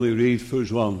We read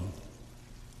verse 1.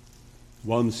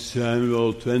 1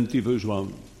 Samuel 20 verse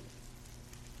 1.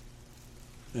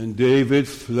 And David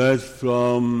fled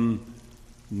from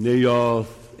Naioth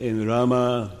in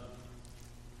Ramah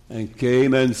and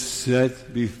came and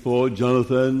said before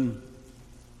Jonathan,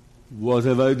 What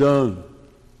have I done?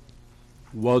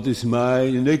 What is my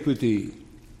iniquity?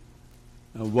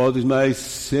 And what is my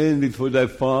sin before thy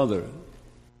father,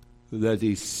 that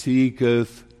he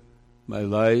seeketh my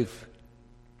life?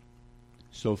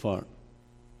 So far.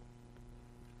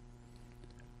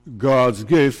 God's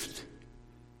gift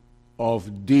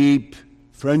of deep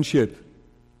friendship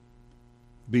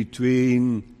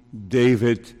between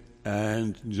David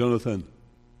and Jonathan.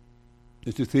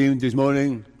 It's the theme this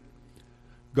morning.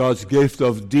 God's gift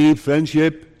of deep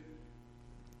friendship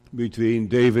between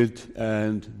David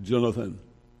and Jonathan.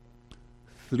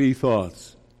 3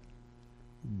 thoughts.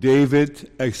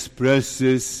 David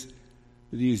expresses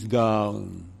that he is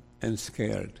down and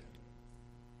scared.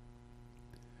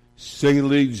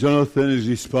 Secondly, Jonathan is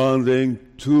responding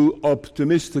too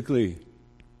optimistically.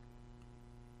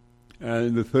 And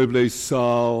in the third place,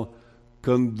 Saul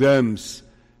condemns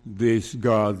this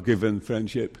God-given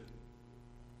friendship.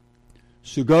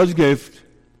 So God's gift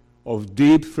of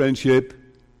deep friendship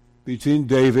between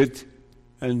David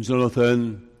and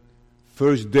Jonathan.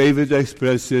 First, David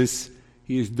expresses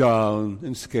he is down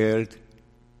and scared.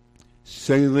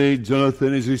 Secondly,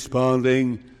 Jonathan is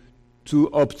responding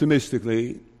too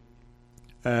optimistically.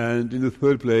 And in the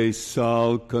third place,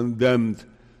 Saul condemned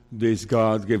this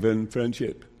God-given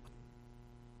friendship.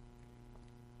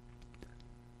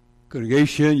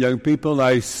 Congregation, young people,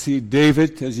 I see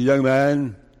David as a young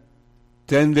man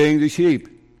tending the sheep.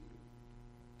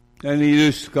 And he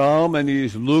is calm and he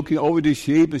is looking over the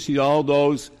sheep and see all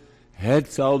those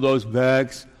heads, all those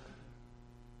backs.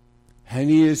 And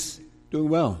he is doing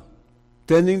well,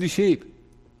 tending the sheep.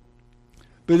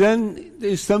 But then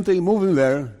there's something moving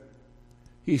there.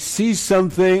 He sees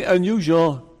something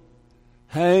unusual,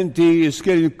 and he is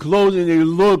getting close, and he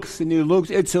looks,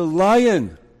 it's a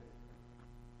lion.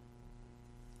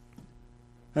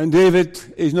 And David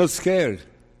is not scared.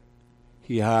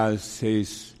 He has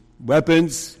his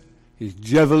weapons, his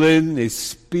javelin, his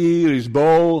spear, his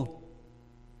bow,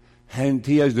 and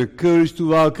he has the courage to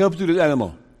walk up to the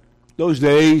animal. Those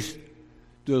days,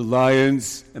 the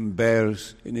lions and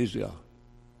bears in Israel.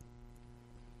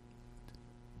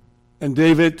 And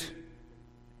David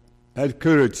had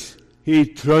courage. He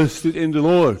trusted in the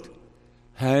Lord.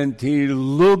 And he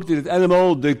looked at the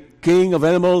animal, the king of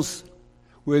animals,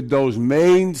 with those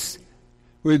manes,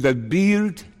 with that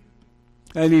beard.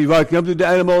 And he walked up to the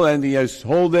animal, and he is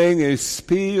holding his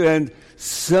spear, and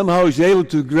somehow he's able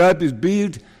to grab his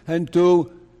beard and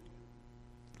to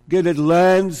get that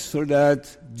lance or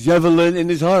that javelin in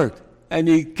his heart. And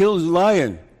he kills the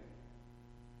lion.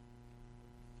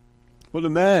 What a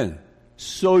man.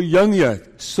 So young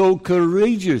yet, so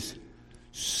courageous,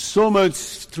 so much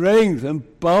strength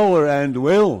and power and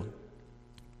will.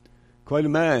 Quite a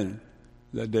man,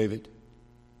 that David.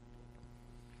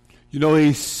 You know,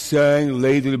 he sang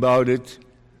later about it,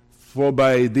 For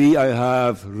by thee I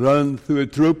have run through a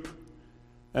troop,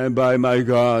 and by my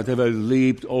God have I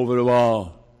leaped over a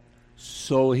wall.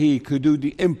 So he could do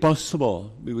the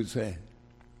impossible, we would say.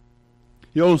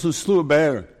 He also slew a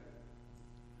bear.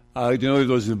 I don't know if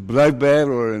it was a black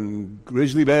bear or a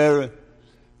grizzly bear.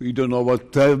 We don't know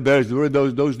what type of bears were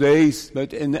those days.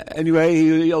 But anyway,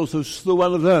 he also slew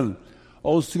one of them,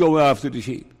 also going after the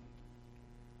sheep.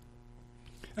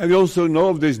 And we also know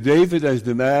of this David as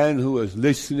the man who was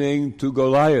listening to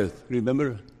Goliath.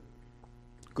 Remember?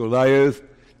 Goliath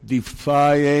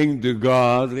defying the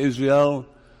God of Israel,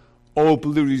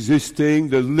 openly resisting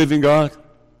the living God.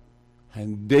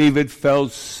 And David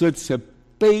felt such a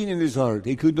pain in his heart.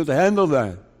 He could not handle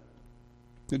that.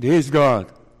 That his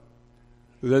God,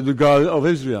 that the God of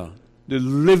Israel, the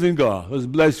living God, was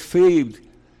blasphemed.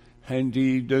 And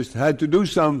he just had to do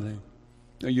something.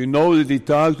 And you know that he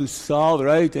talked to Saul,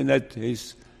 right? And that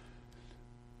his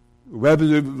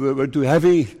weapons were too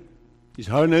heavy, his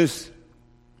harness.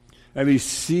 And we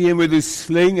see him with his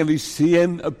sling, and we see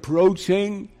him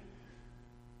approaching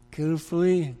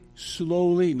carefully,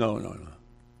 slowly. No.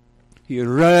 He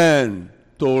ran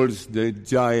towards the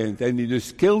giant, and he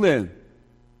just killed him.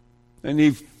 And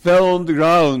he fell on the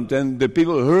ground, and the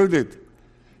people heard it.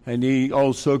 And he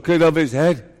also cut off his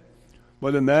head.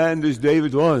 What a man this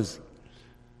David was.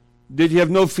 Did he have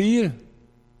no fear?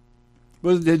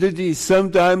 Did he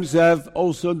sometimes have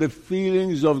also the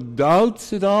feelings of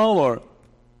doubts at all? Or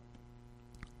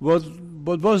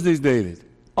what was this David?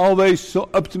 Always so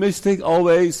optimistic,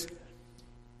 always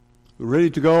ready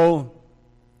to go.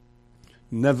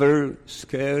 never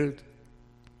scared.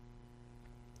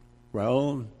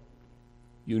 Well,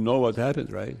 you know what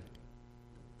happened, right?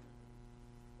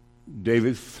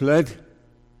 David fled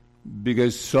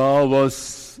because Saul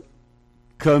was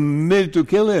committed to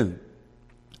kill him.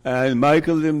 And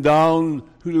Michal let him down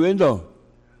through the window.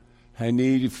 And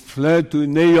he fled to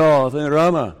Naioth and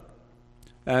Ramah.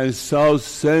 And Saul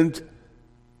sent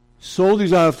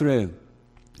soldiers after him.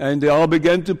 And they all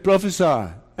began to prophesy.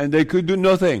 And they could do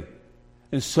nothing.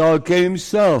 And Saul came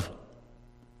himself.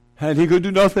 And he could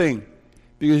do nothing.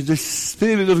 Because the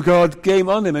Spirit of God came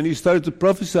on him. And he started to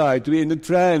prophesy, to be in a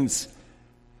trance.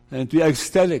 And to be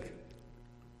ecstatic.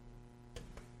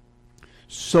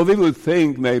 So we would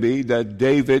think maybe that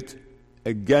David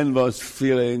again was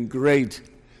feeling great.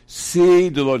 See,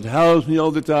 the Lord helps me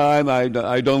all the time. I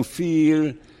don't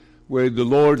fear. With the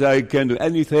Lord I can do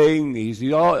anything. He's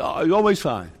always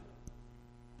fine.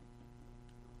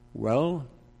 Well,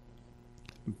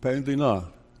 apparently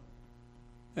not.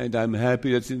 And I'm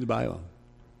happy that's in the Bible.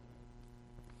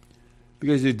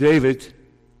 Because David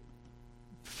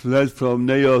fled from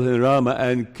Naioth and Ramah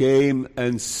and came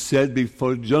and said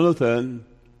before Jonathan,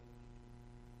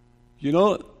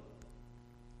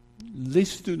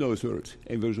 listen to those words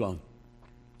in verse 1.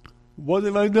 What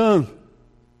have I done?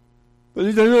 What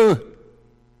did I do?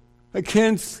 I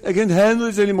can't handle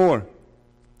this anymore.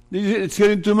 It's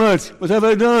getting too much. What have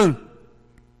I done?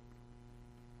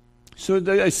 So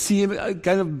I see him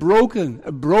kind of broken,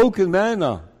 a broken man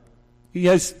now. He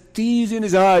has tears in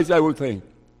his eyes, I would think.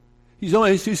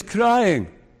 He's crying.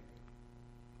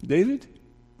 David,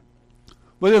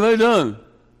 what have I done?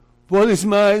 What is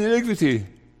my iniquity?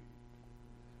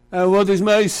 And what is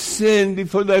my sin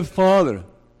before thy Father?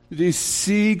 That he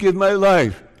seeketh my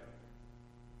life.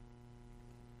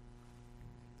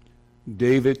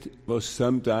 David was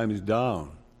sometimes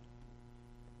down.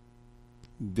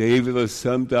 David was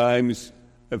sometimes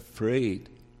afraid.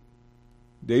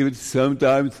 David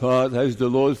sometimes thought, has the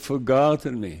Lord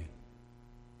forgotten me?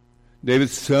 David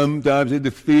sometimes had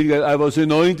the feeling that I was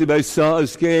anointed by Saul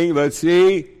as king, but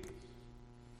see,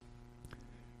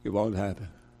 it won't happen.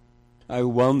 I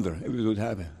wonder if it would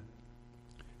happen.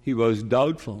 He was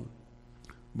doubtful.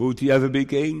 Would he ever be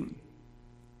king?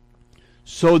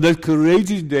 So that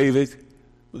courageous David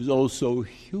was also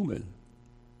human.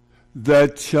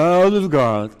 That child of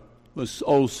God was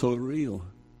also real.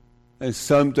 And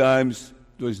sometimes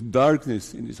there was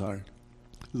darkness in his heart,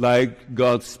 like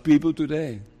God's people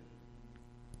today.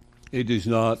 It is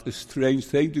not a strange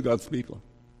thing to God's people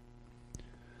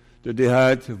that they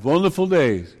had wonderful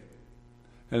days,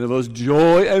 and there was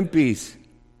joy and peace,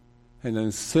 and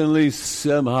then suddenly,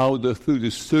 somehow, through the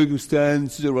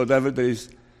circumstances or whatever, there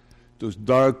is those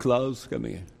dark clouds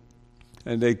coming in,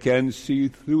 and they can't see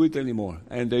through it anymore,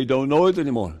 and they don't know it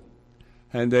anymore,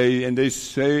 and they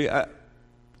say,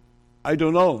 I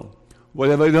don't know. What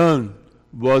have I done?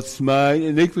 What's my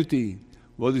iniquity?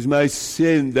 What is my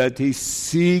sin that he's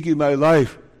seeking my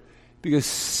life? Because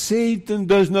Satan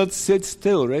does not sit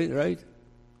still, right?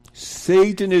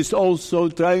 Satan is also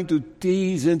trying to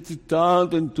tease and to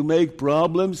taunt and to make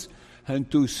problems and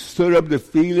to stir up the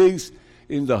feelings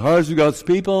in the hearts of God's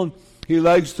people. He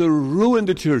likes to ruin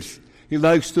the church. He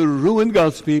likes to ruin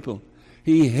God's people.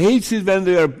 He hates it when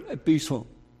they are peaceful.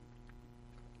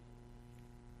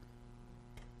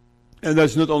 And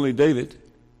that's not only David.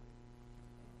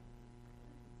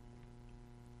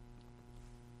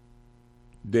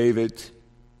 David,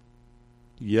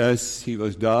 yes, he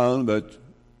was down, but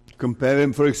compare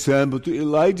him, for example, to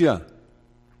Elijah.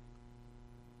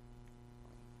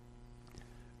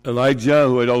 Elijah,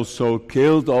 who had also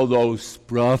killed all those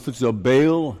prophets of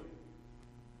Baal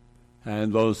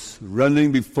and was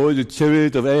running before the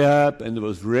chariot of Ahab, and there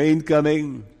was rain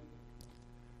coming.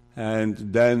 And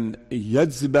then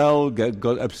Jezebel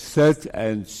got upset,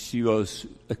 and she was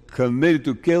committed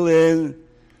to kill him.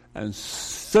 And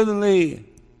suddenly,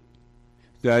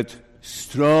 that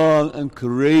strong and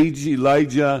courageous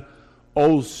Elijah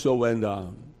also went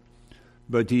down.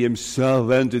 But he himself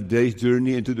went a day's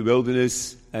journey into the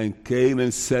wilderness and came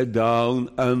and sat down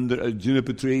under a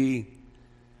juniper tree.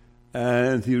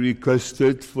 And he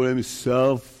requested for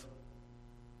himself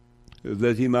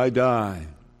that he might die.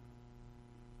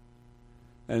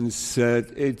 And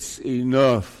said, it's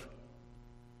enough.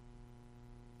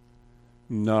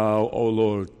 Now, O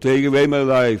Lord, take away my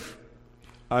life.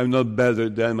 I'm not better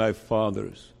than my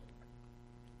fathers.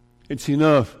 It's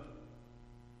enough.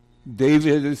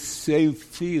 David had the same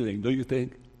feeling, don't you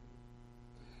think?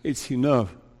 It's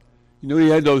enough. He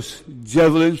had those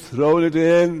javelins thrown at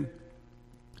him.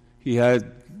 He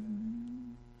heard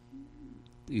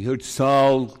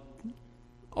Saul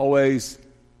always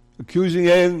accusing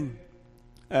him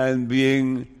and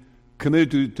being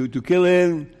committed to kill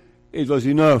him, it was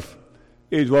enough.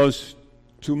 It was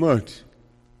too much.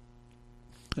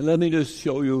 And let me just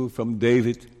show you from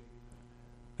David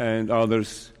and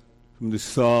others, from the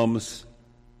Psalms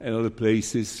and other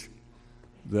places,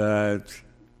 that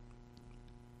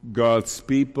God's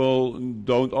people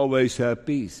don't always have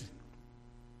peace.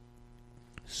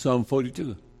 Psalm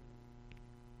 42,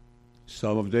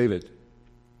 Psalm of David.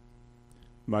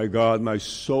 My God, my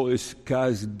soul is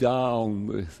cast down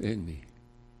within me.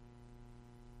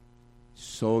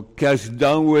 So cast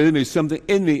down within me, something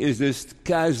in me is just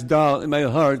cast down in my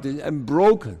heart. I'm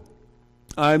broken.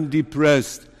 I'm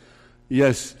depressed.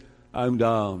 Yes, I'm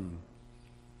down.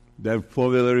 Therefore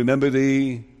will I remember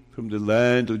thee from the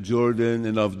land of Jordan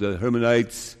and of the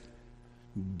Hermonites.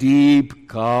 Deep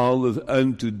calleth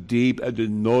unto deep at the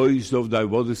noise of thy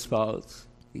waterspouts.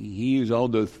 He hears all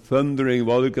the thundering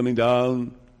water coming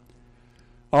down.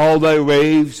 All thy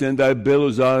waves and thy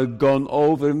billows are gone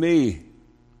over me.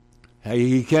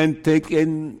 He can't take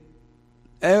in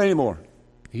air anymore.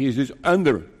 He is just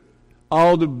under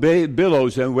all the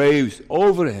billows and waves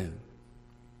over him.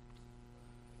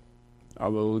 I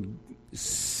will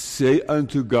say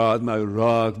unto God, my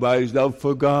rock, why hast thou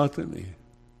forgotten me?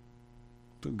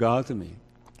 Forgotten me.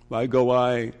 Why go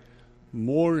I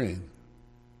mourning?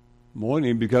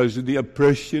 Mourning because of the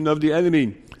oppression of the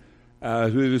enemy.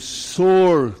 As with a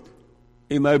sword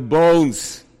in my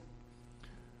bones.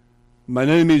 Mine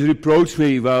enemies reproach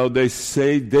me while they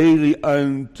say daily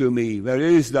unto me, where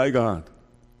is thy God?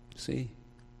 See?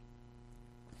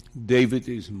 David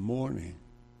is mourning.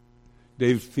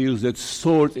 David feels that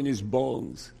sword in his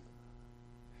bones.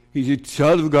 He's a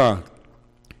child of God.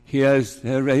 He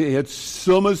had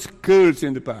so much courage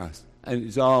in the past, and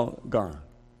it's all gone.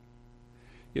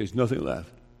 There's nothing left.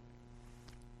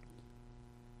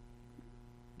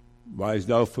 Why hast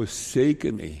thou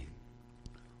forsaken me?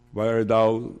 Why art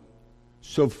thou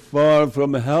so far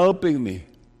from helping me?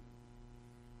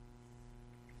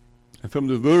 And from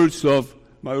the words of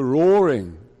my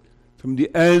roaring, from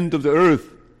the end of the earth,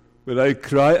 will I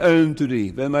cry unto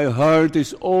thee, when my heart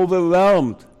is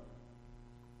overwhelmed.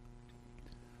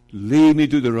 Lead me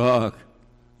to the rock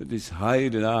that is higher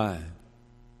than I.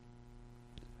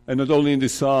 And not only in the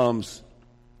Psalms,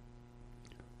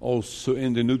 also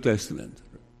in the New Testament.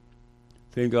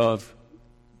 Think of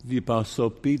the Apostle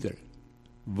Peter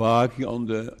walking on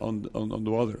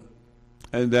the water.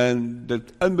 And then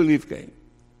that unbelief came.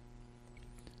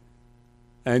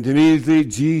 And immediately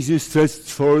Jesus stretched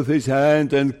forth his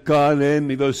hand and caught him.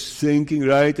 He was sinking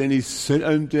right, and he said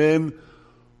unto him,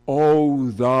 O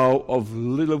thou of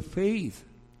little faith,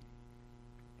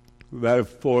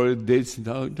 wherefore didst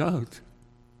thou doubt?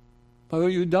 Why were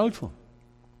you doubtful?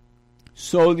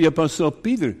 So the Apostle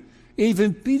Peter,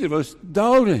 even Peter was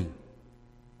doubting.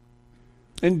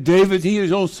 And David here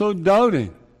is also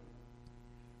doubting.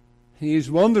 He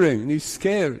is wondering, and he's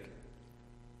scared.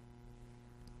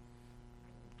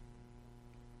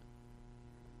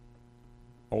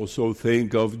 Also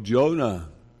think of Jonah.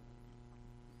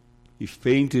 He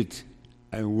fainted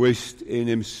and wished in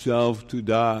himself to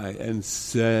die and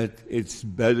said, it's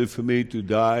better for me to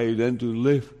die than to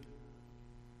live.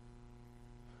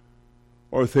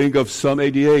 Or think of Psalm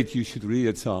 88. You should read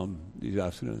that psalm this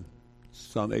afternoon.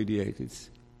 Psalm 88. It's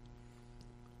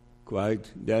quite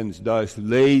dense. Thou hast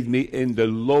laid me in the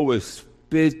lowest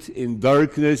pit, in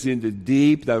darkness, in the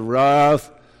deep. Thy wrath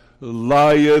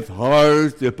lieth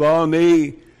hard upon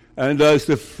me, and thou hast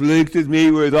afflicted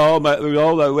me with all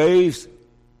thy waves.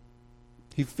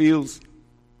 He feels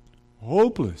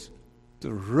hopeless.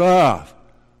 The wrath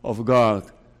of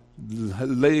God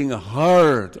laying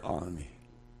hard on me.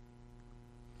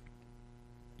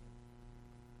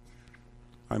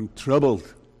 I'm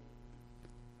troubled.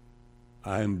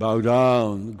 I am bowed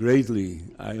down greatly.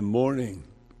 I am mourning.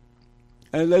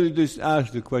 And let me just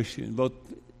ask the question,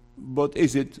 what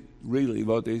is it really?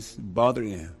 What is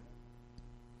bothering him?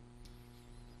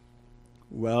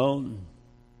 Well,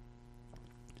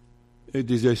 it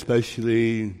is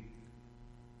especially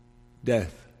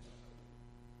death.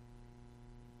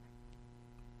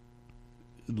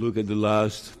 Look at the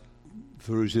last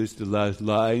verses, the last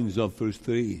lines of verse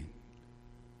 3.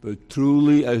 But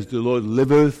truly as the Lord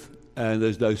liveth, and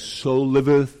as thy soul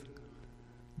liveth,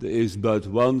 there is but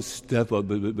one step,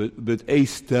 but a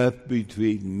step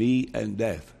between me and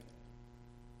death.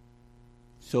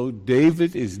 So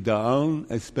David is down,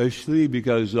 especially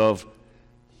because of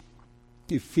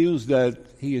he feels that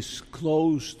he is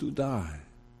close to die.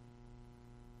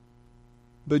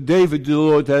 But David, the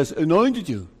Lord has anointed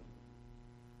you.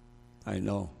 I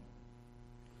know.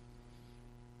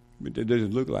 But it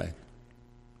doesn't look like.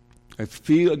 I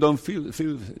don't feel it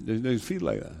doesn't feel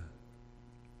like that.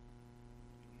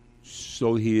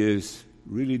 So he is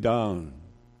really down.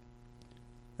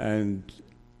 And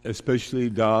especially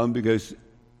down because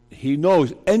he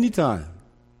knows anytime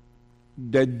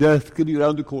that death could be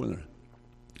around the corner.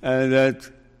 And that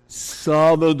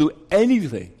Saul will do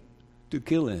anything to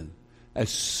kill him as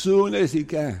soon as he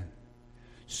can.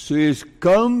 So he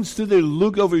constantly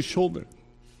look over his shoulder.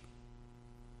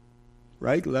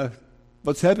 Right, left.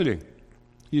 What's happening?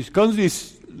 He's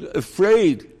constantly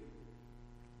afraid.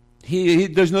 He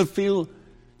does not feel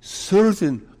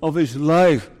certain of his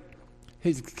life.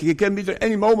 He can be there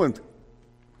any moment.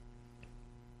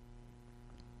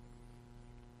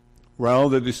 Well,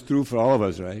 that is true for all of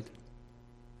us, right?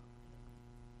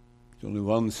 It's only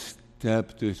one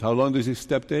step. How long does a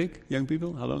step take, young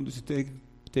people? How long does it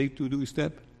take to do a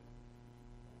step?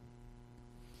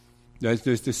 That's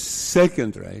just a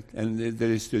second, right? And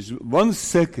there is just 1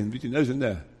 second between us and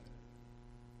there.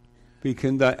 We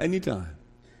can die anytime.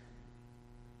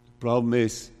 The problem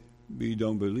is we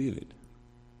don't believe it.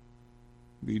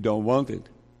 We don't want it.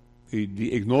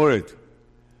 We ignore it.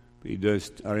 We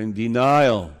just are in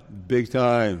denial, big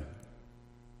time,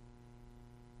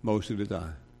 most of the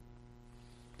time.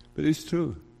 But it's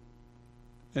true.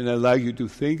 And I'd like you to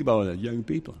think about it, young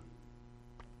people.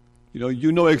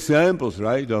 You know examples,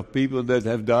 right, of people that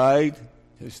have died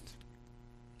just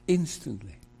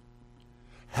instantly.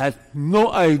 Had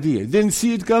no idea, didn't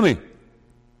see it coming.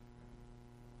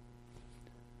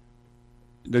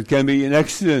 That can be an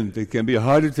accident, it can be a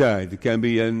heart attack, it can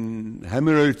be an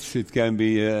hemorrhage, it can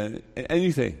be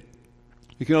anything.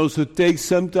 It can also take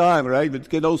some time, right, but it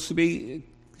can also be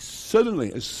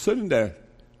suddenly, a sudden death.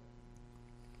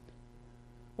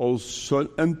 Also an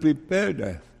unprepared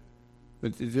death.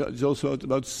 But it's also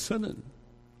about sudden.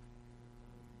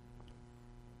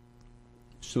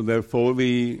 So therefore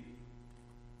we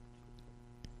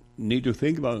need to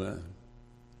think about that.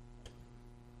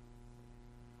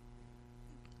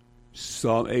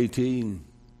 Psalm 18,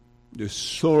 the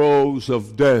sorrows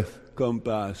of death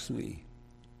compass me,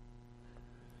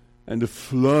 and the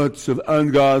floods of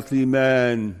ungodly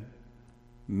men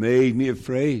made me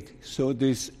afraid. So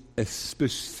this is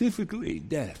specifically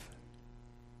death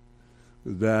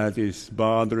that is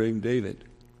bothering David.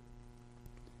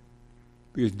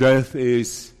 Because death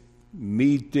is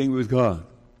meeting with God.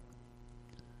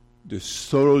 The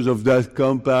sorrows of death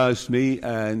compass me,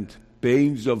 and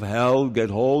pains of hell get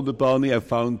hold upon me. I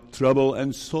found trouble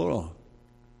and sorrow.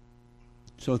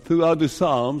 So throughout the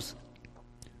Psalms,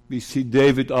 we see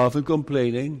David often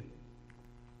complaining,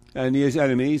 and he has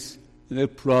enemies, and their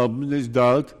problem is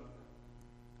doubt,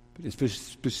 but it's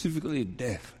specifically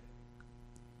death.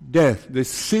 Death, the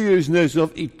seriousness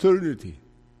of eternity,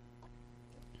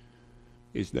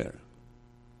 is there.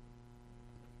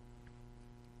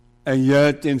 And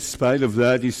yet, in spite of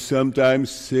that, he sometimes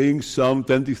sings Psalm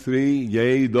 23,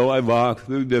 yea, though I walk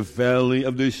through the valley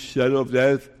of the shadow of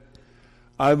death,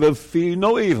 I will fear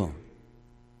no evil.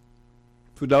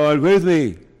 For thou art with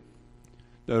me.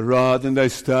 The rod and thy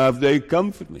staff, they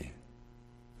comfort me.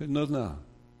 But not now.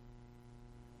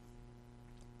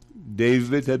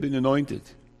 David had been anointed.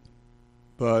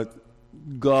 But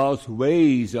God's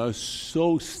ways are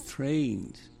so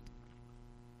strange.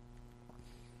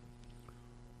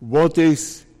 What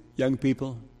is, young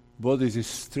people, what is a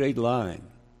straight line?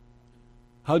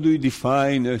 How do you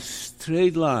define a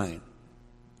straight line?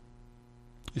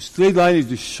 A straight line is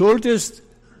the shortest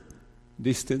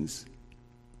distance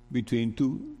between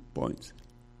 2 points.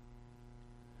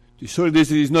 The short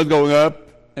distance is not going up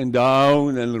and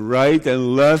down and right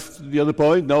and left to the other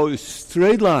point. No, a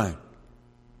straight line.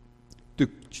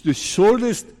 The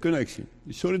shortest connection,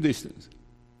 the shortest distance.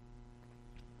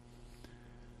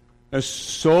 And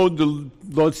so the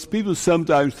Lord's people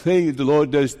sometimes think the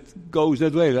Lord just goes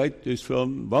that way, right? Just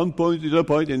from one point to the other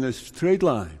point in a straight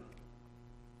line.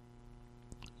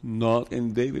 Not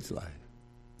in David's life.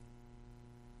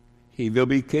 He will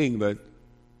be king, but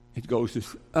it goes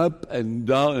just up and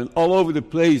down and all over the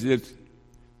place. It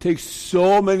takes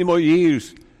so many more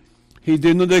years. He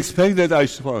did not expect that, I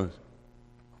suppose.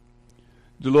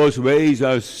 The Lord's ways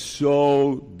are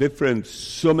so different,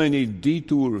 so many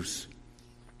detours.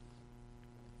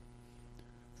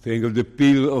 Think of the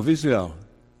people of Israel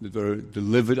that were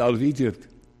delivered out of Egypt.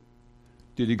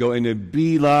 Did he go in a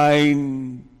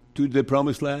beeline to the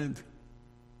promised land?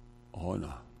 Oh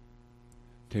no.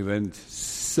 They went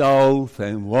south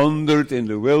and wandered in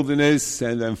the wilderness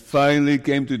and then finally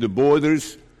came to the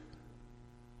borders.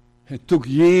 It took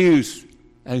years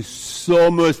and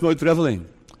so much more traveling.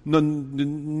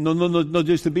 Not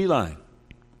just a beeline.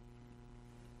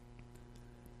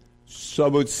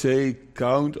 Some would say,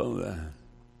 count on that.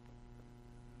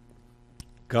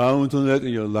 Count on that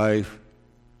in your life.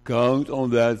 Count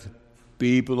on that,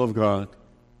 people of God.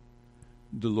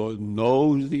 The Lord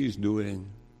knows what He is doing.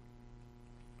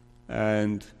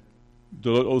 And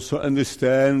the Lord also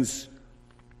understands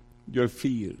your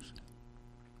fears.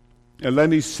 And let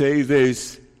me say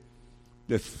this,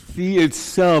 the fear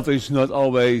itself is not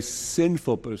always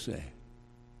sinful per se.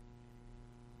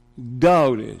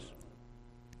 Doubt is.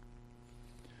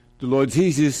 The Lord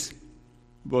Jesus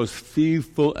was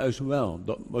fearful as well,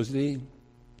 wasn't He?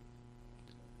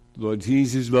 The Lord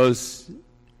Jesus was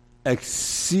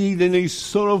exceedingly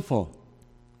sorrowful,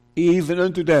 even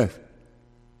unto death.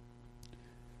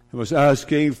 He was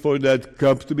asking for that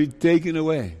cup to be taken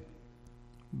away.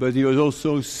 But He was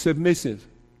also submissive,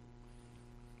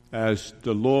 as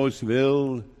the Lord's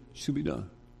will should be done.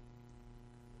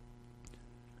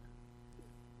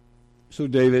 So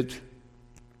David,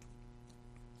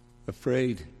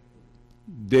 afraid.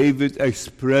 David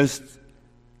expressed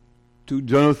to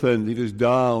Jonathan, he was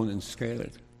down and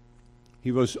scared.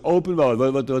 He was open about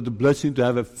it. What a blessing to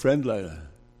have a friend like that.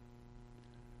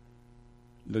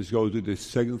 Let's go to the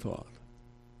second thought.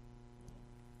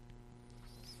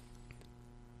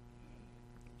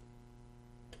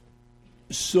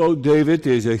 So David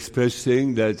is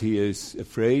expressing that he is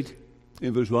afraid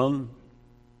in verse 1.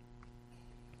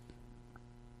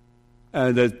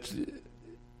 And that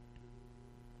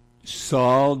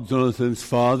Saul, Jonathan's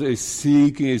father, is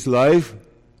seeking his life.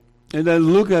 And then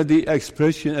look at the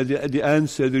expression, at the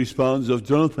answer, the response of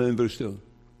Jonathan in verse 2.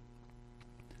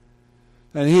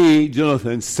 And he,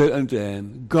 Jonathan, said unto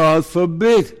him, God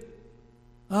forbid.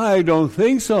 I don't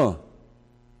think so.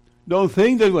 Don't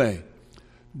think that way.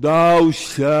 Thou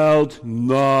shalt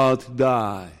not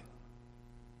die.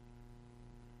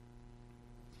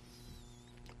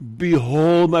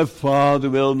 Behold, my father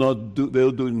will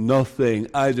do nothing,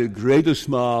 either great or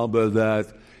small, but that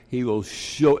he will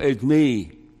show it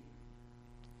me.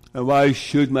 And why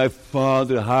should my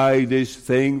father hide this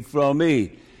thing from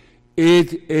me?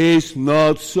 It is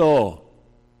not so.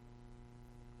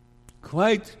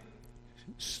 Quite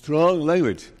strong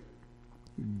language.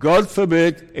 God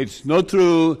forbid, it's not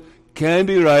true, can't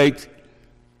be right.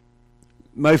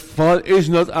 My father is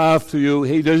not after you.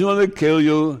 He doesn't want to kill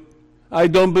you. I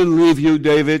don't believe you,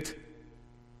 David.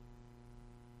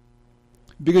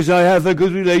 Because I have a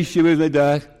good relationship with my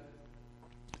dad.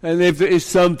 And if there is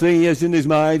something he has in his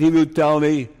mind, he will tell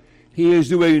me. He is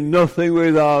doing nothing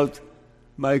without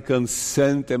my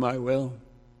consent and my will.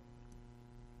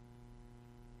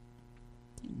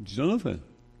 Jonathan,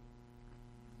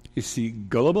 is he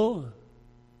gullible?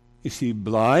 Is he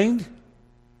blind?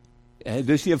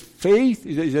 Does he have faith?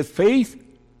 Is that faith?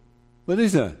 What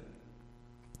is that?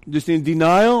 Just in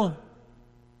denial?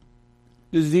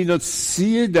 Does he not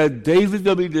see it that David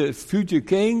will be the future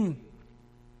king?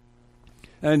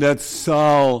 And that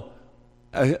Saul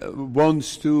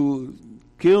wants to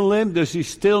kill him? Does he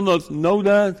still not know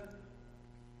that?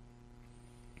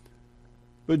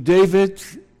 But David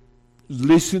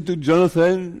listened to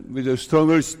Jonathan with a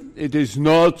stronger, it is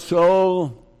not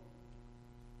so.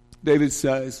 David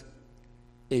says,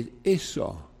 it is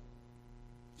so.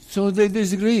 So they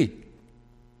disagree.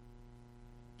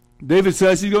 David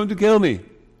says he's going to kill me.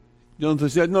 Jonathan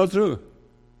said, not true.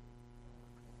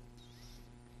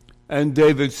 And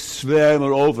David sware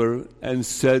moreover and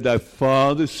said, thy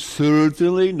father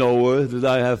certainly knoweth that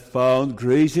I have found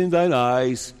grace in thine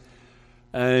eyes.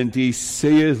 And he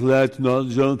saith, let not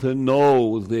Jonathan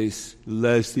know this,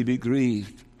 lest he be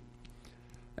grieved.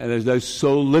 And as thy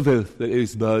soul liveth, there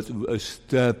is but a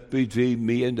step between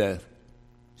me and death.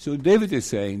 So David is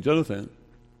saying, Jonathan,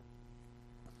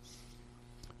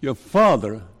 your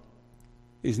father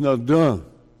is not done.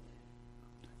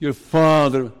 Your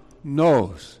father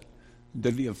knows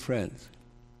that we are friends.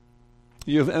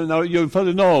 Your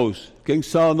father knows, King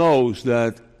Saul knows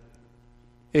that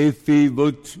if he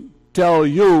would tell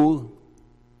you,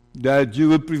 that you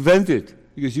would prevent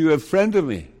it, because you are a friend of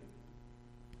me.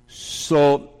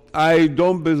 So I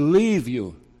don't believe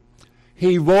you.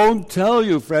 He won't tell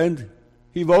you, friend.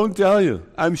 He won't tell you.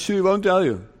 I'm sure he won't tell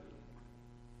you.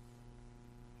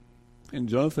 And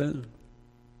Jonathan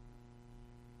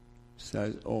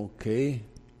says, okay,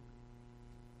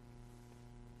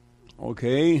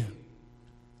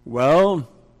 well,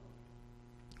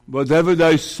 whatever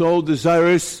thy soul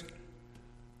desires,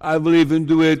 I will even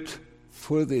do it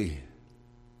for thee.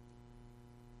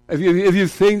 If you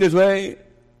think this way,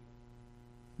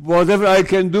 whatever I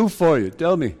can do for you,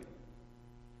 tell me.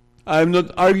 I'm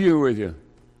not arguing with you.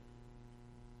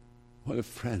 What a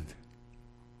friend.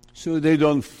 So they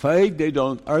don't fight, they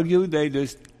don't argue, they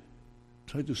just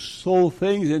try to solve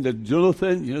things, and that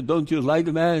Jonathan, don't you like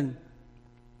the man?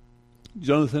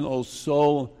 Jonathan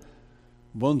also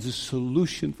wants a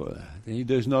solution for that. And he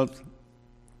does not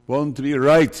want to be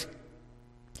right.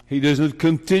 He does not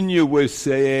continue with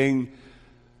saying,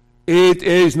 it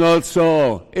is not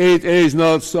so, it is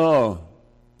not so.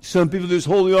 Some people just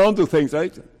holding on to things,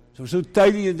 right? So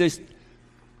tightly in this.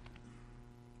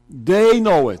 They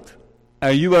know it,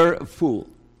 and you are a fool.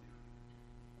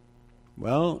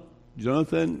 Well,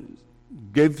 Jonathan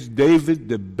gives David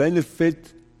the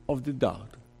benefit of the doubt.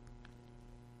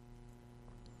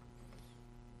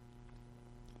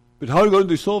 But how are you going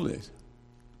to solve this?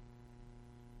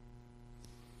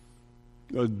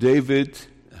 Well, David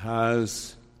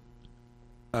has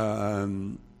a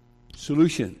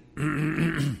solution.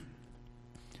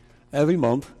 Every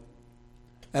new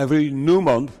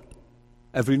moon,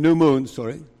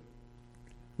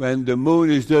 when the moon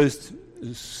is just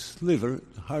a sliver,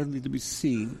 hardly to be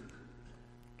seen,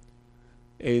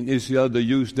 in Israel they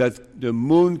use the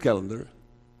moon calendar,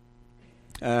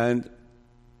 and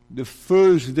the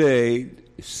first day,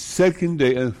 second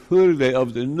day, and third day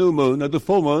of the new moon, not the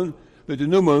full moon, but the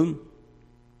new moon,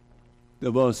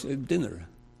 there was a dinner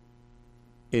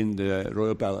in the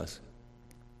royal palace.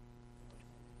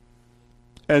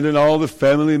 And then all the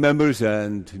family members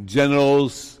and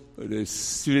generals were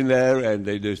sitting there, and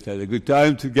they just had a good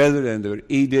time together, and they were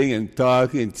eating and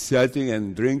talking and chatting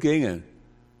and drinking. And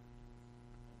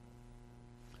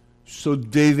so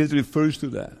David refers to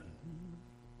that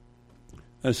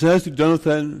and says to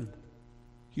Jonathan,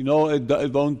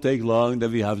 it won't take long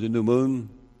that we have the new moon.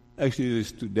 Actually, it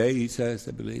is today, he says,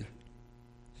 I believe.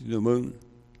 It's the new moon.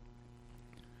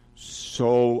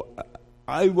 So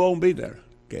I won't be there,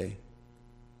 okay?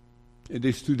 It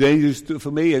is too dangerous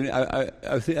for me, and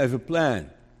I think I have a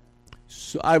plan.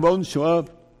 So I won't show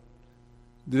up.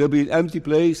 There will be an empty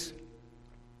place.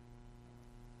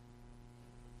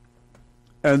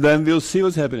 And then we'll see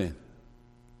what's happening.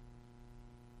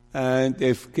 And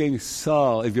if King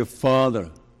Saul, if your father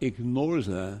ignores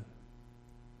that,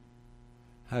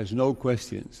 has no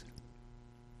questions,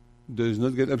 does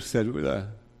not get upset with that,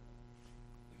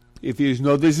 if he is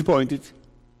not disappointed,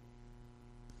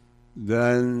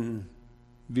 then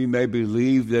we may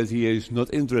believe that he is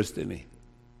not interested in me.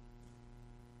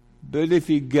 But if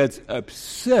he gets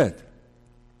upset,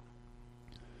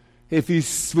 if he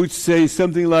would say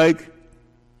something like,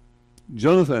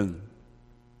 Jonathan,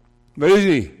 where is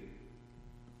he?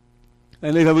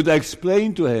 And if I would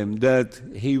explain to him that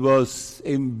he was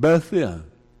in Bethlehem,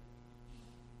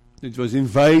 it was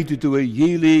invited to a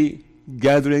yearly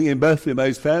gathering in Bethlehem by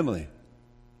his family.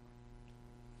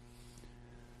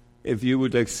 If you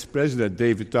would express that,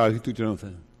 David talking to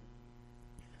Jonathan,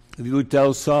 if you would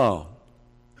tell Saul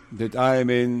that I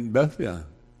am in Bethlehem,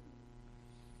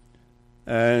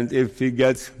 and if he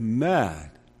gets mad,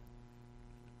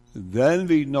 then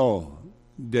we know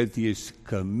that he is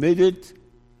committed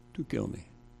to kill me.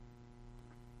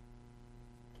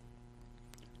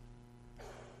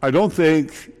 I don't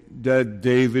think that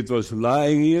David was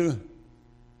lying here.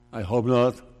 I hope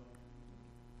not.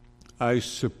 I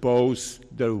suppose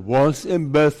there was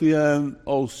in Bethlehem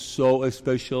also a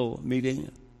special meeting,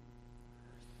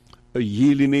 a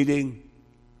yearly meeting.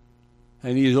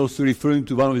 And he is also referring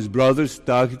to one of his brothers,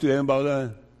 talking to him about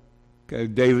that. Okay,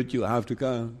 David, you have to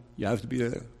come. You have to be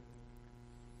there.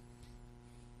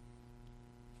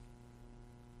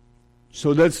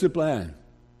 So that's the plan.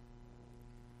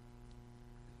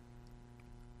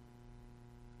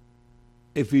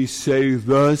 If we say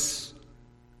thus,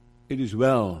 it is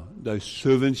well, thy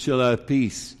servant shall have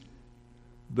peace.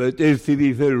 But if he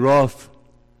be very wroth,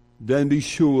 then be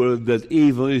sure that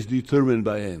evil is determined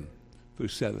by him.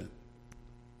 Verse 7.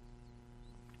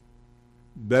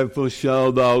 Therefore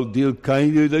shalt thou deal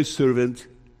kindly with thy servant,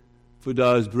 for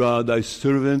thou hast brought thy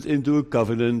servant into a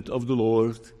covenant of the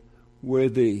Lord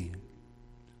with thee.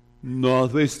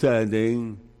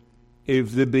 Notwithstanding,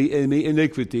 if there be in me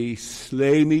iniquity,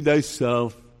 slay me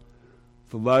thyself,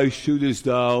 for why shouldest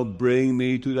thou bring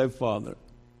me to thy father?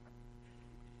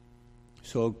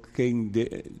 So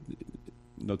David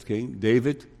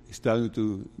is talking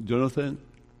to Jonathan,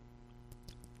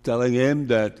 telling him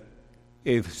that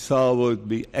if Saul would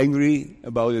be angry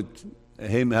about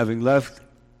him having left,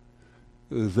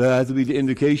 that would be the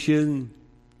indication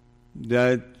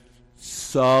that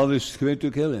Saul is going to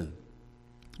kill him.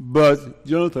 But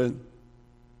Jonathan,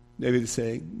 David is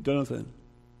saying, Jonathan,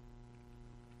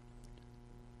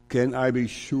 can I be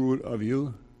sure of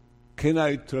you? Can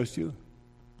I trust you?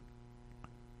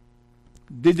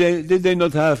 Did they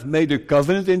not have made a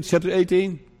covenant in chapter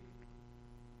 18?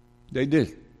 They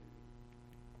did.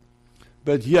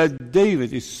 But yet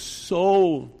David is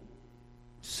so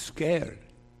scared.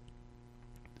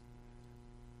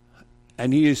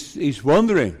 And he's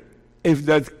wondering if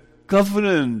that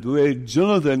covenant with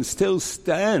Jonathan still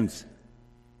stands.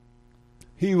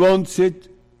 He wants it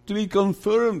to be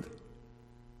confirmed.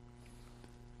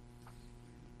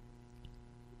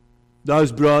 Thou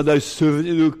hast brought thy servant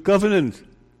into covenant.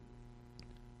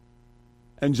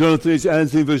 And Jonathan is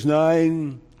answering verse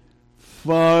 9,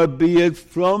 far be it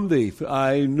from thee, for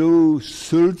I knew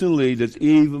certainly that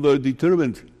evil were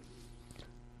determined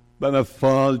by my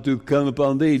father to come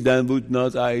upon thee. Then would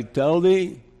not I tell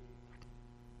thee?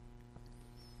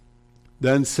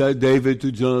 Then said David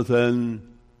to Jonathan,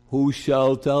 who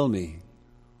shall tell me?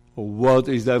 Or what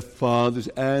is thy father's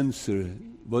answer?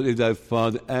 What if thy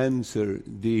father answer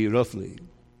thee roughly?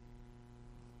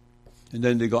 And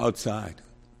then they go outside.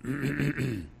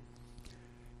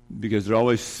 Because there are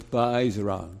always spies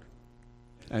around.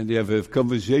 And they have a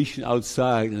conversation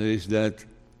outside, and there is that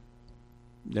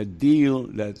deal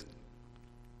that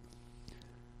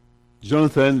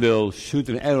Jonathan will shoot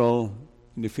an arrow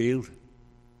in the field,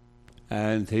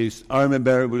 and his armor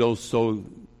bearer will also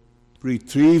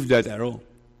retrieve that arrow.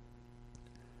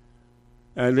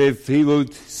 And if he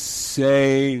would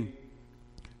say,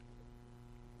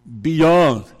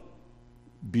 beyond,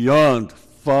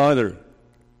 Father,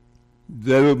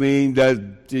 that would mean that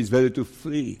it's better to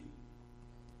flee.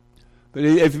 But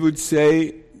if he would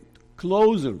say,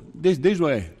 closer, this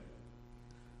way,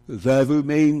 that would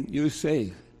mean you're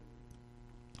safe.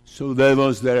 So that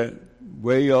was their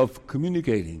way of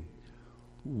communicating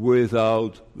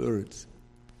without words.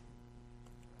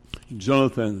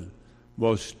 Jonathan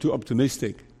was too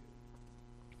optimistic,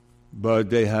 but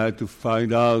they had to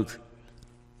find out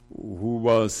who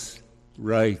was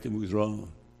right and who was wrong.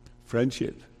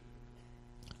 Friendship.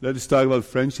 Let us talk about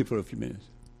friendship for a few minutes.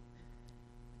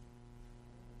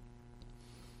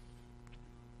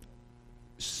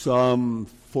 Psalm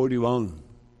 41.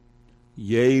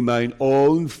 Yea, mine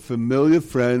own familiar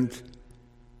friend,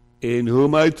 in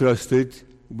whom I trusted,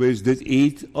 which did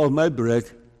eat of my bread,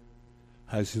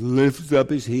 has lifted up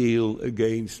his heel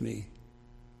against me.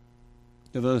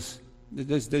 That's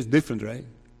different, right?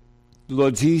 The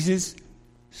Lord Jesus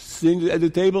sitting at the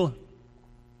table,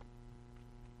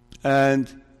 and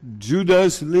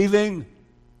Judas leaving.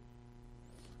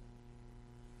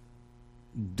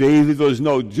 David was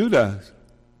no Judas.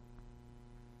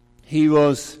 He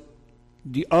was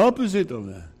the opposite of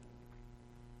that.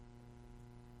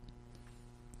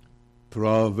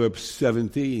 Proverbs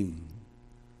 17.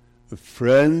 A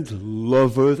friend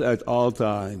loveth at all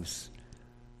times,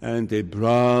 and a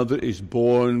brother is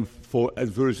born for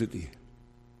adversity.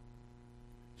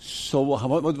 So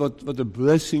what a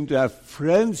blessing to have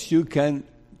friends you can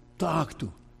talk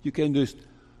to. You can just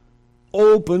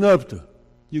open up to.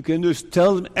 You can just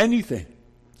tell them anything.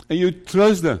 And you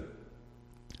trust them.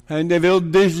 And they will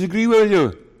disagree with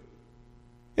you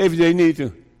if they need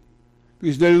to.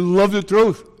 Because they love the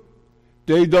truth.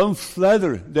 They don't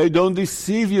flatter. They don't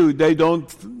deceive you. They don't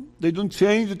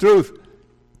change the truth.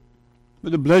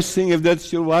 But the blessing, if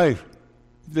that's your wife,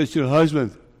 if that's your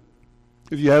husband,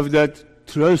 if you have that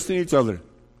trust in each other,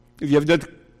 if you have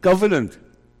that covenant,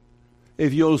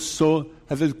 if you also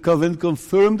have that covenant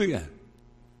confirmed again,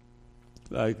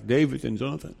 like David and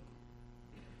Jonathan.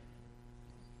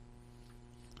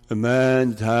 A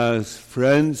man that has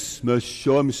friends must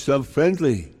show himself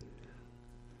friendly.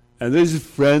 And there is a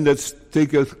friend that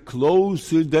sticketh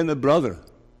closer than a brother.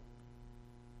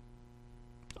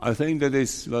 I think that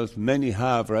is what many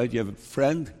have, right? You have a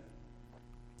friend,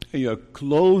 and you are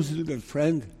closer to that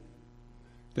friend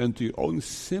than to your own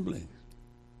siblings.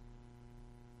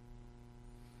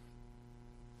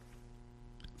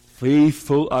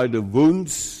 Faithful are the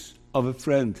wounds of a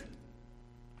friend,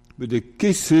 but the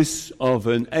kisses of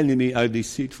an enemy are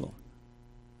deceitful.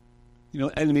 You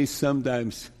know, enemies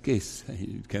sometimes kiss, and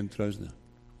you can't trust them.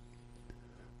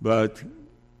 But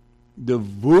the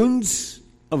wounds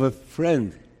of a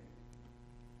friend,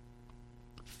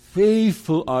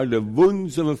 faithful are the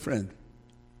wounds of a friend.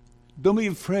 Don't be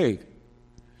afraid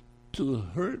to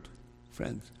hurt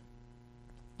friends.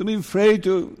 Don't be afraid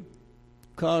to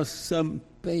cause some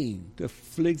pain, to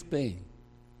afflict pain,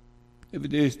 if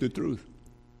it is the truth.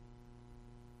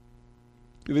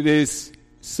 If it is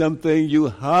something you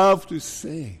have to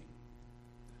say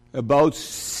about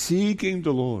seeking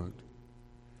the Lord,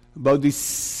 about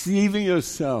deceiving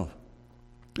yourself,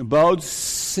 about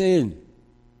sin,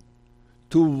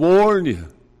 to warn you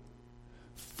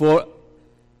for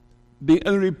being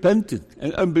unrepentant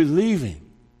and unbelieving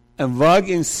and walking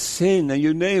in sin, and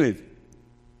you name it.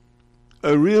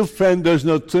 A real friend does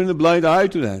not turn a blind eye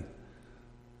to that,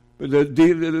 But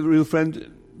the real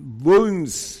friend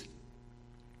wounds.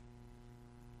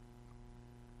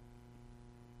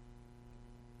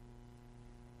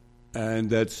 And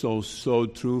that's also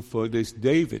true for this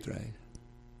David, right?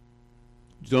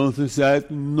 Jonathan said,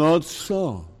 not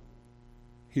so.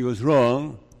 He was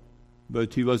wrong,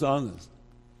 but he was honest.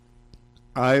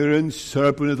 Iron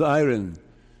sharpeneth iron.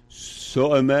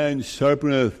 So a man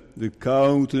sharpeneth the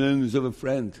countenance of a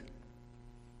friend.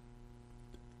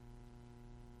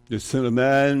 The Son of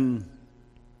Man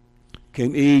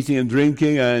came eating and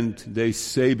drinking, and they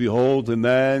say, behold, a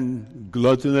man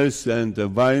gluttonous and a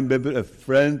winebibber, a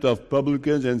friend of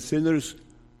publicans and sinners.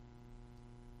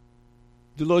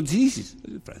 The Lord Jesus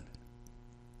is a friend.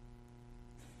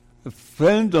 A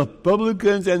friend of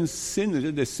publicans and sinners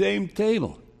at the same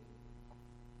table.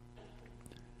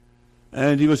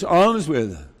 And he was honest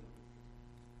with them.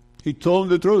 He told them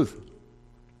the truth.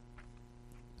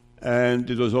 And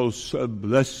it was also a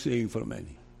blessing for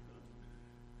many.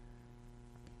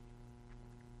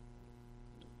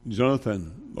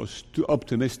 Jonathan was too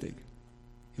optimistic.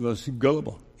 He was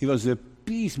gullible. He was a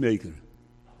peacemaker.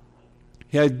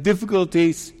 He had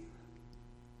difficulties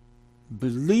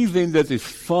believing that his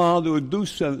father would do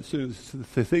some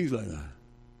things like that.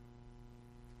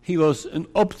 He was an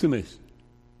optimist,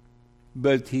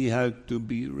 but he had to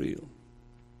be real.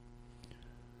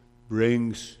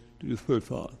 Brings to the third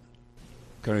thought.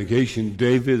 Congregation,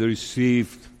 David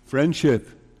received friendship.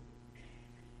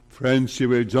 Friendship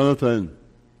with Jonathan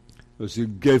was a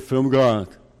gift from God.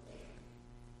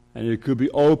 And he could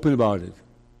be open about it.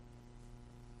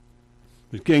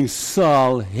 But King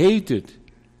Saul hated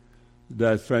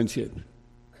that friendship.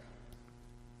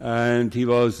 And he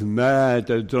was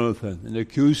mad at Jonathan and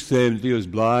accused him that he was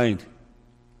blind.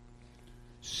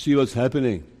 See what's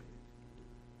happening.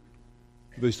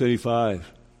 Verse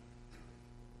 25.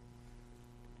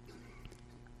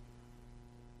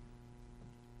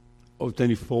 Of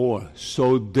 24.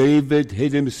 So David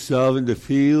hid himself in the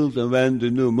field, and when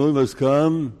the new moon was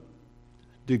come,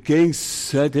 the king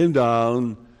set him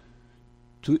down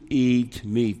to eat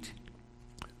meat.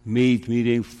 Meat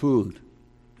meaning food.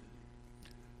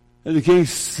 And the king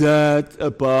sat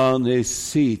upon his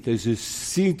seat. There's a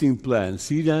seating plan.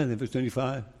 See that in verse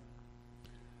 25?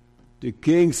 The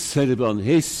king sat upon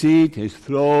his seat, his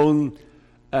throne,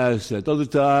 as at other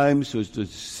times. So it's the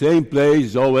same place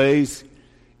as always,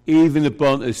 even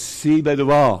upon a seat by the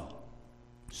wall.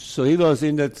 So he was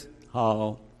in that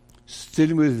hall,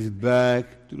 sitting with his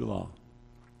back to the wall.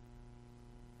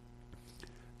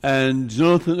 And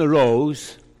Jonathan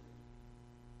arose.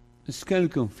 It's kind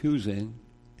of confusing.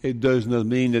 It does not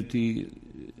mean that he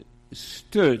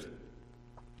stood,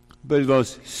 but it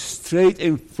was straight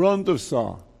in front of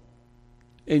Saul,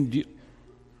 on the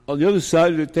other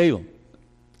side of the table,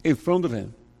 in front of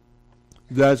him.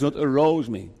 That's what arose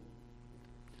means.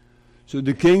 So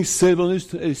the king sat on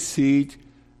his seat,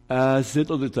 as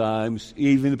at other times,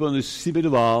 even upon the seat of the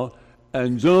wall,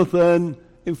 and Jonathan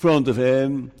in front of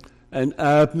him, and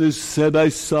Abner sat by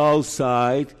Saul's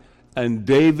side, and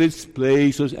David's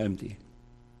place was empty.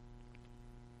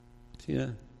 See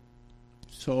that?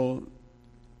 So,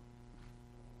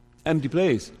 empty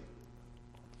place.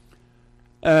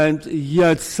 And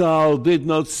yet Saul did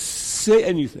not say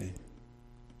anything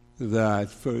that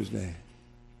first day.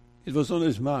 It was on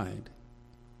his mind.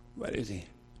 Where is he?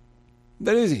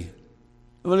 Where is he?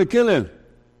 I want to kill him.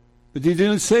 But he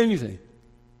didn't say anything.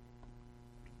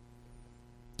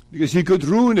 Because he could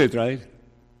ruin it, right?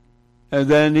 And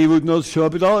then he would not show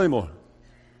up at all anymore.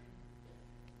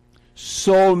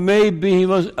 So maybe he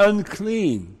was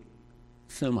unclean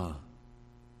somehow.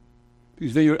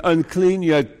 Because when you're unclean,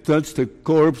 you had touched a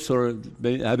corpse or had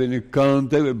been in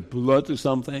contact with blood or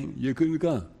something, you couldn't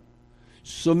go.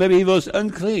 So maybe he was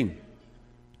unclean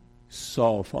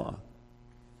so far.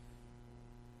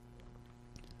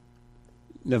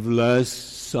 Nevertheless,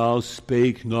 Saul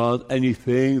spake not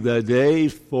anything that day,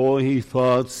 for he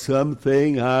thought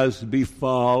something has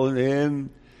befallen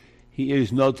him. He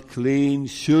is not clean.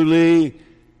 Surely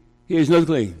he is not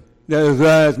clean. Now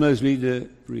that must be the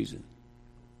reason.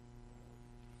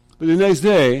 But the next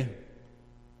day,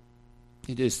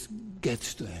 he just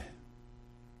gets to him.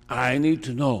 I need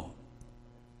to know.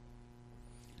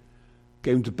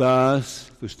 Came to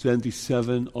pass, verse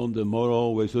 27, on the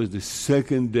morrow, which was the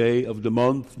second day of the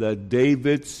month, that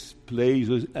David's place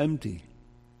was empty.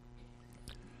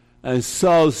 And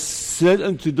Saul said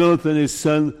unto Jonathan his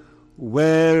son,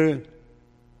 wherefore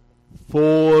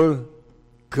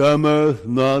cometh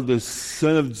not the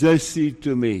son of Jesse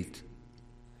to meet?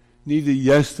 Neither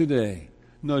yesterday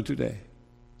nor today.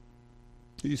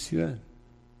 Do you see that?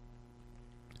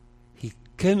 He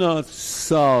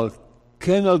Saul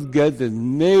cannot get the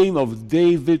name of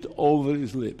David over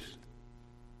his lips.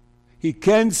 He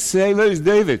can't say, where is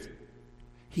David?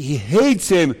 He hates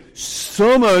him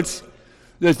so much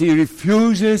that he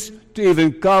refuses to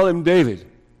even call him David.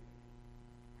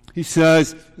 He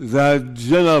says that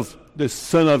the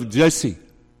son of Jesse.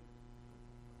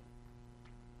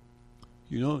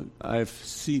 You know, I've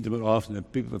seen them often,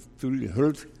 and people are really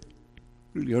hurt.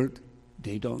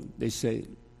 They say,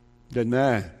 the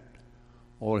man,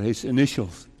 or his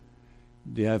initials,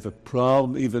 they have a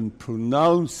problem even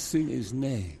pronouncing his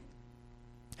name.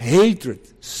 Hatred,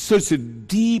 such a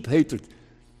deep hatred.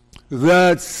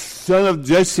 That son of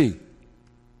Jesse.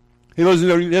 He wasn't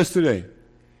there yesterday.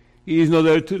 He is not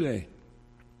there today.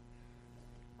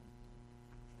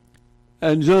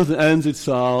 And Jonathan answered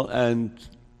Saul and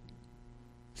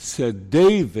said,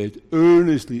 David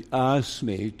earnestly asked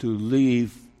me to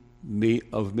leave me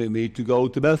to go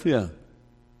to Bethlehem.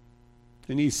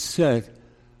 And he said,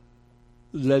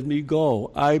 let me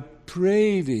go, I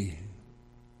pray thee.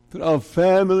 For our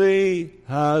family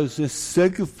has a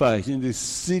sacrifice in the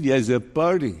city as a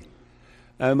party,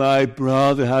 and my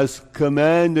brother has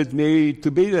commanded me to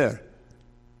be there.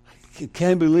 I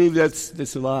can't believe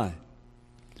that's a lie.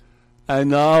 And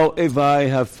now, if I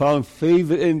have found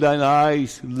favor in thine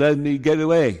eyes, let me get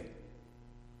away,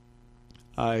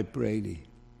 I pray thee,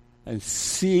 and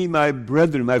see my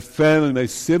brethren, my family, my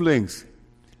siblings,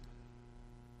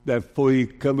 therefore he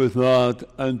cometh not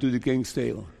unto the king's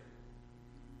table.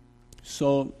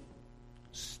 So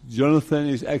Jonathan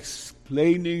is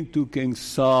explaining to King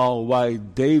Saul why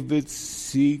David's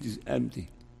seat is empty.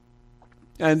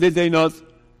 And did they not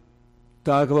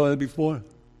talk about it before?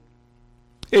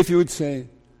 If you would say,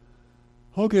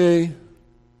 okay,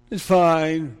 it's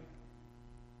fine,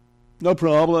 no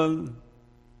problem,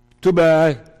 too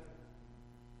bad,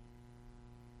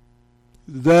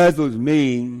 that would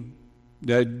mean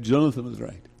that Jonathan was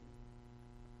right,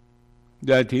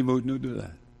 that he would not do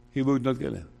that. He would not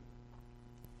kill him.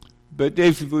 But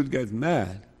if he would get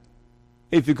mad,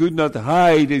 if he could not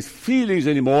hide his feelings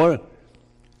anymore,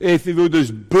 if he would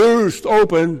just burst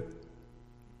open,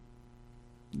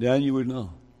 then you would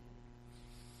know.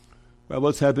 Well,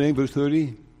 what's happening, verse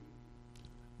 30?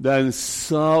 Then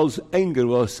Saul's anger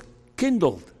was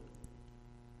kindled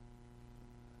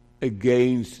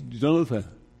against Jonathan.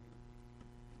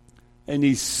 And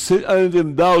he said unto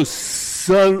him, thou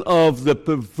son of the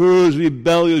perverse,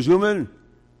 rebellious woman.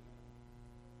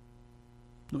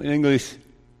 In English,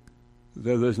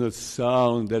 that does not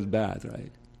sound that bad,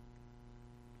 right?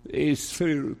 It's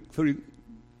very, very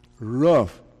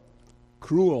rough,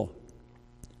 cruel,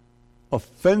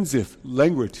 offensive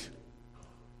language.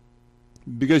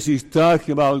 Because he's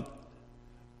talking about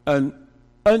an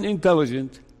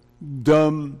unintelligent,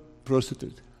 dumb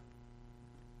prostitute.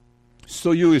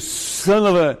 So you son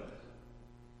of a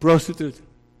prostitute.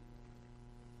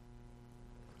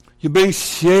 You bring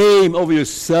shame over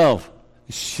yourself,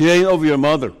 shame over your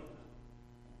mother.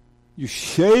 You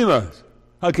shame us.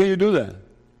 How can you do that?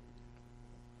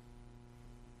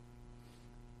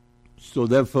 So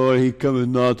therefore he cometh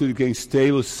not to the king's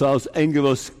table. Saul's anger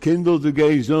was kindled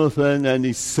against Jonathan, and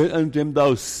he said unto him,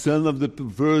 thou son of the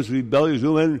perverse, rebellious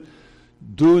woman,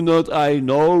 do not I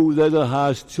know that thou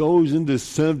hast chosen the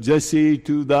son of Jesse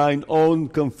to thine own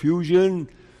confusion,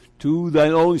 to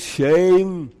thine own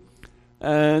shame,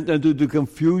 and to the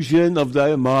confusion of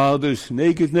thy mother's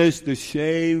nakedness, the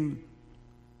shame.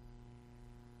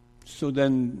 So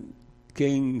then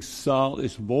King Saul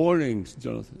is warning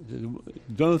Jonathan.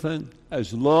 Jonathan,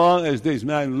 as long as this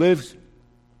man lives,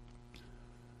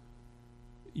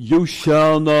 you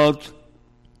shall not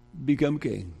become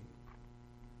king.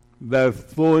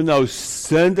 Wherefore now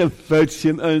send and fetch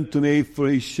him unto me, for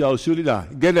he shall surely die.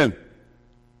 Get him.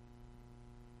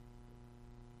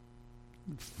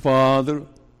 Father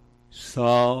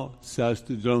Saul says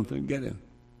to Jonathan, get him.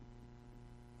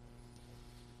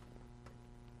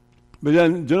 But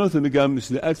then Jonathan becomes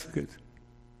the advocate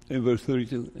in verse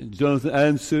 32. And Jonathan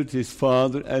answered his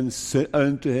father and said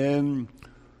unto him,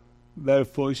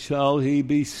 wherefore shall he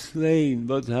be slain?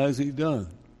 What has he done?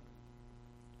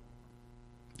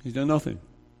 He's done nothing.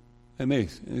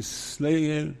 Amazing. He's slaying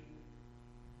him.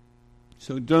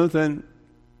 So Jonathan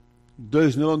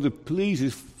does not want to please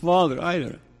his father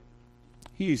either.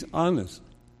 He is honest.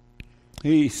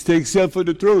 He sticks up for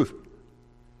the truth.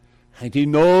 And he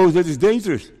knows that it's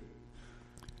dangerous.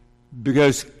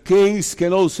 Because kings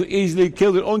can also easily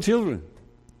kill their own children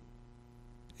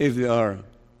if they are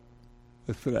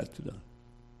a threat to them.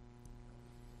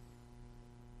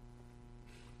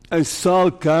 And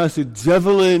Saul cast a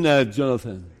javelin at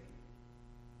Jonathan.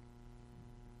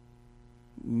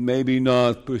 maybe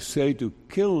not per se to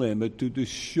kill him, but to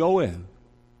show him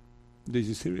this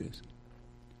is serious.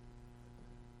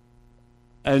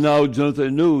 And now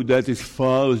Jonathan knew that his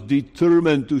father was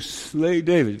determined to slay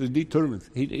David. He was determined.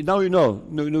 Now he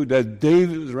knew that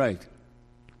David was right.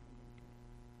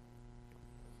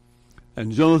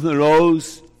 And Jonathan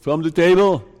rose from the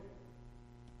table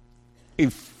in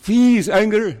fierce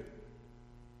anger.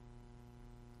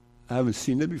 I haven't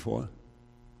seen that before.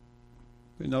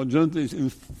 And now Jonathan is in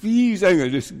fierce anger.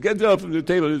 Just gets up from the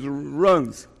table and just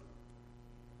runs.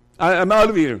 I'm out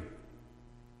of here.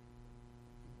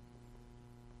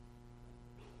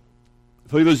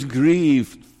 For he was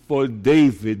grieved for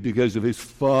David because of his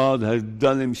father had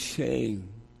done him shame.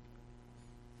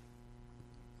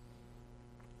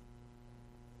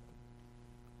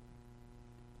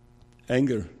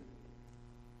 Anger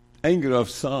of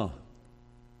Saul.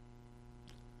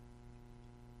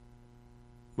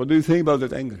 What do you think about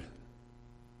that anger?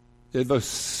 It was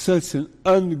such an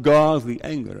ungodly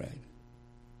anger, right?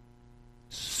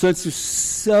 Such a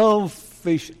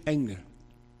selfish anger.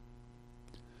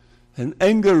 An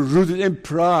anger rooted in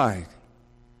pride.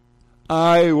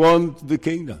 I want the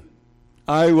kingdom.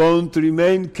 I want to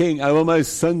remain king. I want my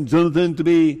son Jonathan to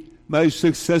be my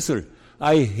successor.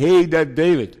 I hate that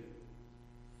David.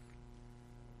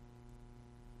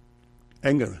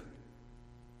 Anger.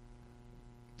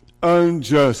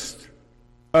 Unjust,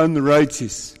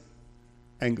 unrighteous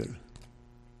anger.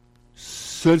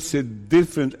 Such a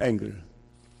different anger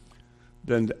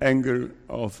than the anger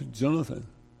of Jonathan.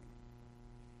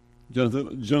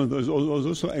 Jonathan was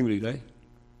also angry, right?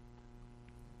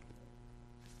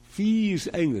 Fierce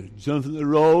anger. Jonathan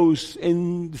arose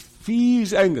in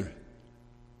fierce anger.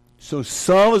 So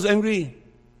Saul was angry.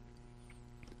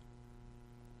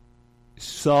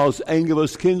 Saul's anger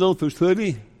was kindled, verse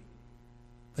 30.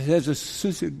 It has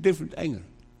such a different anger.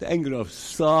 The anger of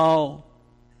Saul,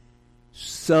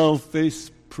 selfish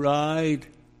pride,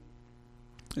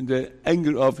 and the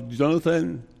anger of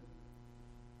Jonathan,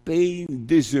 pain,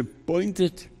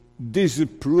 disappointed,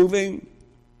 disapproving.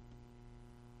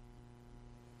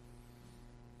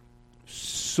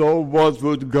 So what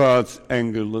would God's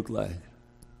anger look like?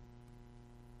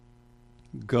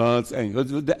 God's anger.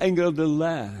 The anger of the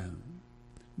Lamb.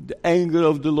 The anger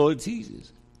of the Lord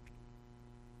Jesus.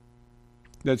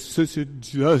 That's such a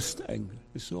just anger.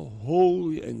 It's a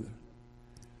holy anger.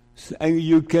 It's an anger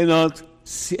you cannot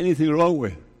see anything wrong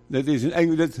with. That is an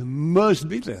anger that must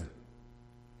be there.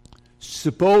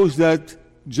 Suppose that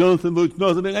Jonathan would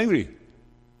not have been angry.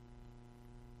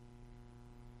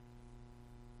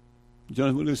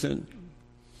 Jonathan would have said,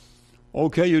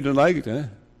 okay, you don't like it, eh?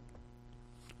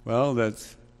 Well,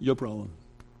 that's your problem.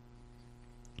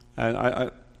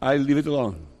 And I leave it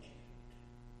alone.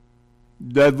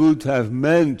 That would have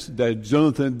meant that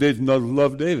Jonathan did not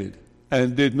love David,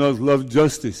 and did not love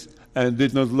justice, and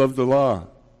did not love the law.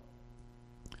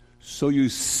 So you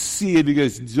see it,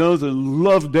 because Jonathan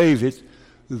loved David,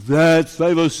 that's why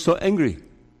he was so angry.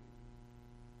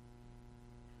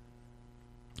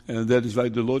 And that is why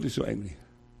the Lord is so angry.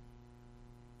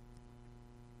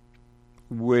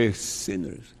 We're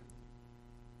sinners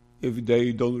if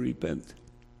they don't repent,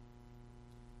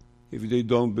 if they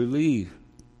don't believe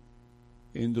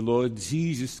in the Lord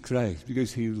Jesus Christ,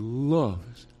 because he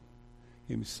loves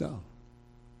himself.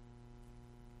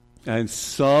 And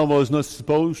Saul was not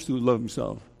supposed to love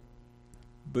himself,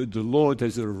 but the Lord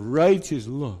has a righteous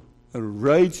love, a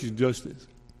righteous justice.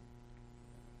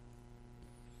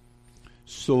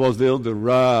 So was there the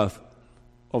wrath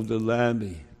of the Lamb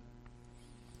be.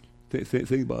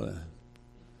 Think about that.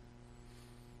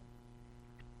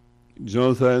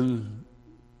 Jonathan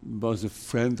was a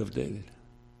friend of David.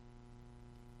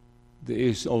 There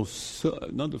is also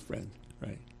another friend,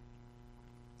 right?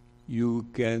 You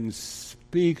can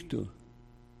speak to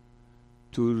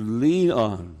lean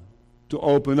on, to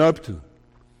open up to.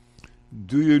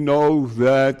 Do you know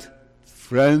that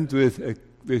friend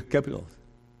with capitals?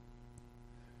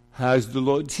 Has the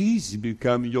Lord Jesus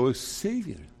become your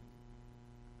Savior?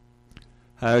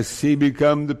 Has he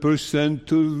become the person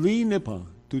to lean upon,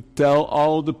 to tell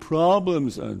all the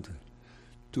problems under,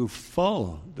 to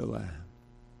follow the Lamb?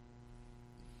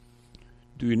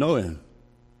 Do you know him?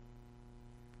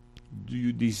 Do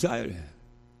you desire him?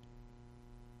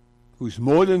 Who's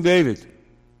more than David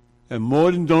and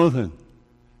more than Jonathan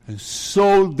and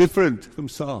so different from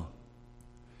Saul?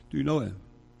 Do you know him?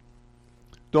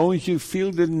 Don't you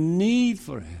feel the need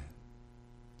for him?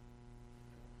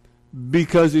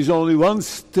 Because there's only one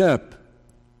step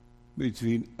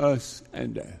between us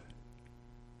and death.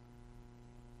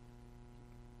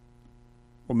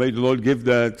 Or may the Lord give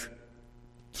that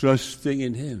trusting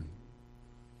in him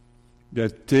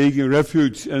that taking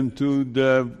refuge into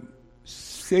the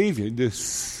Savior, the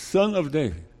Son of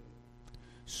David,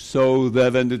 so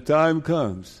that when the time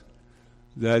comes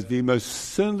that we must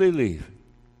suddenly leave,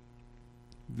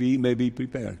 we may be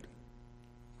prepared.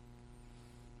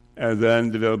 And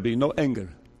then there will be no anger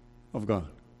of God.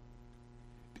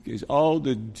 Because all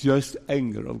the just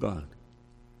anger of God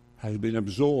has been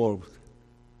absorbed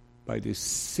by the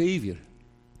Savior,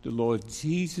 the Lord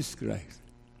Jesus Christ.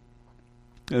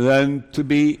 And then to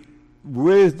be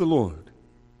with the Lord,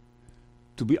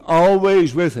 to be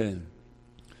always with Him,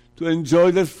 to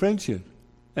enjoy that friendship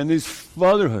and His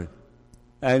fatherhood,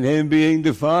 and Him being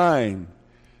the vine,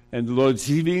 and the Lord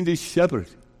Jesus being the shepherd,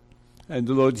 and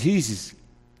the Lord Jesus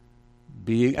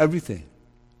being everything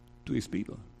to His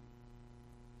people.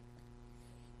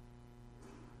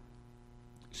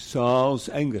 Saul's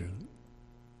anger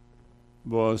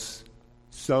was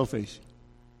selfish.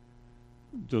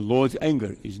 The Lord's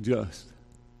anger is just.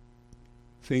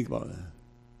 Think about that.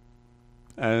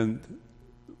 And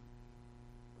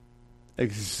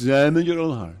examine your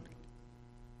own heart.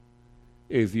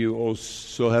 If you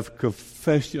also have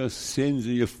confessed your sins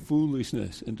and your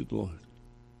foolishness unto the Lord.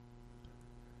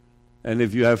 And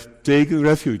if you have taken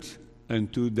refuge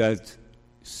unto that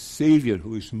Savior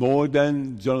who is more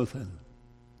than Jonathan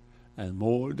and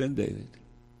more than David,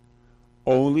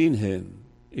 only in Him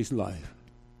is life.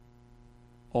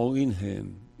 Only in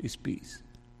Him is peace.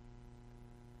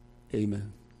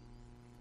 Amen.